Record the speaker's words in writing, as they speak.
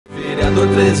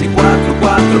Vereador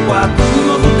 13444, um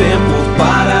novo tempo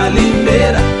para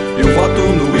Limeira. Eu voto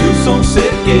no Wilson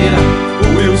Cerqueira.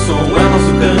 O Wilson é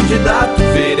nosso candidato.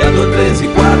 Vereador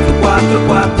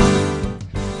 13444.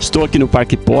 Estou aqui no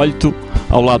Parque Hipolito,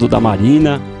 ao lado da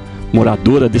Marina,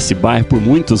 moradora desse bairro por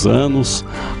muitos anos,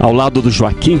 ao lado do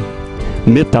Joaquim,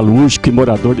 metalúrgico e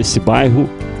morador desse bairro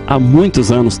há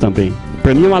muitos anos também.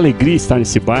 Para mim é uma alegria estar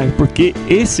nesse bairro, porque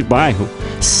esse bairro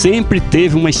sempre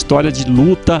teve uma história de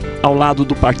luta ao lado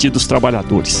do Partido dos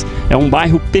Trabalhadores. É um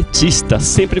bairro petista,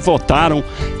 sempre votaram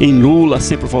em Lula,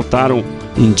 sempre votaram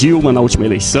em Dilma na última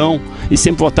eleição e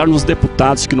sempre votaram nos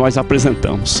deputados que nós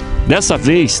apresentamos. Dessa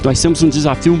vez nós temos um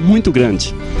desafio muito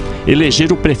grande: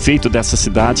 eleger o prefeito dessa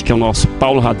cidade, que é o nosso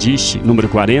Paulo Radiche, número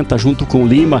 40, junto com o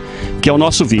Lima, que é o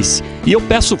nosso vice. E eu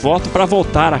peço voto para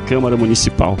voltar à Câmara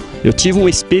Municipal. Eu tive uma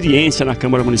experiência na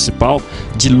Câmara Municipal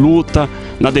de luta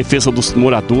na defesa dos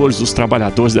moradores, dos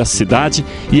trabalhadores dessa cidade,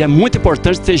 e é muito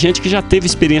importante ter gente que já teve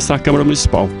experiência na Câmara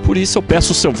Municipal. Por isso eu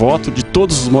peço o seu voto de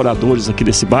todos os moradores aqui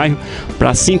desse bairro,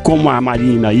 para assim como a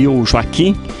Marina e o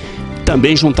Joaquim,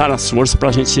 também juntar as forças para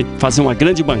a gente fazer uma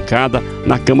grande bancada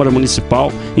na Câmara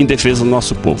Municipal em defesa do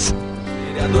nosso povo.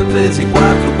 Vereador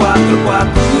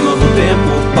 13444, um novo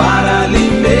tempo para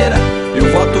Limeira. Eu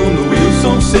voto no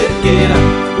Wilson Cerqueira.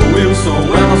 O Wilson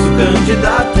é nosso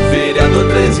candidato.